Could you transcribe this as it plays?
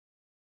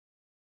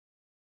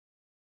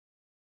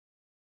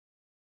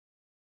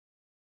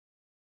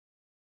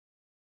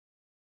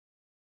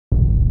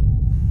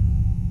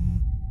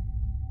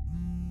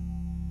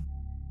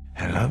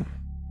Hello?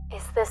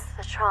 Is this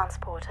the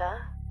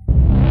transporter?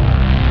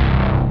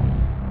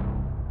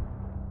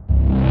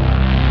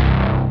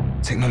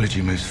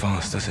 Technology moves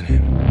fast, doesn't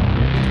it?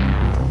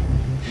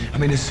 I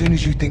mean, as soon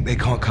as you think they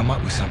can't come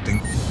up with something,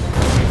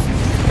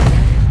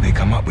 they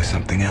come up with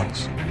something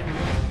else.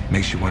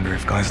 Makes you wonder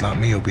if guys like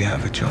me will be out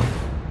of a job.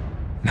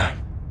 No.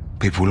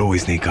 People will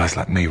always need guys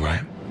like me,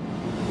 right?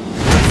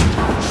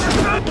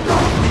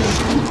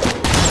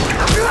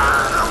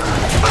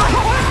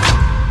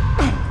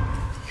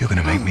 You're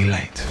gonna make me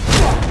late.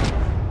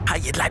 How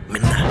you like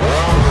me now?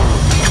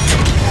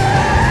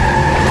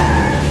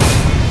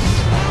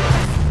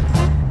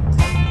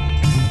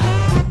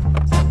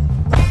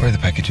 Where are the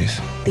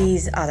packages?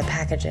 These are the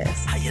packages.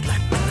 How you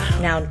like me now?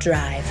 Now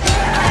drive.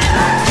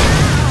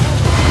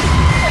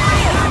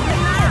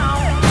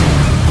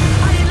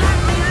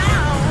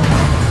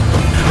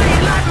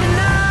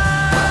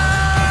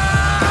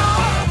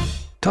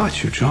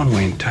 Thought you John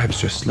Wayne types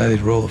just let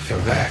it roll off your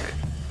back.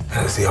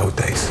 That was the old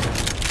days.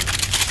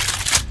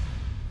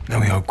 Now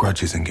we hold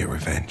grudges and get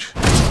revenge.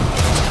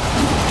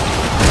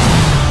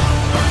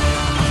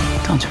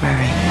 Don't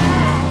worry.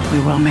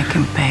 We will make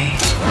him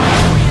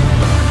pay.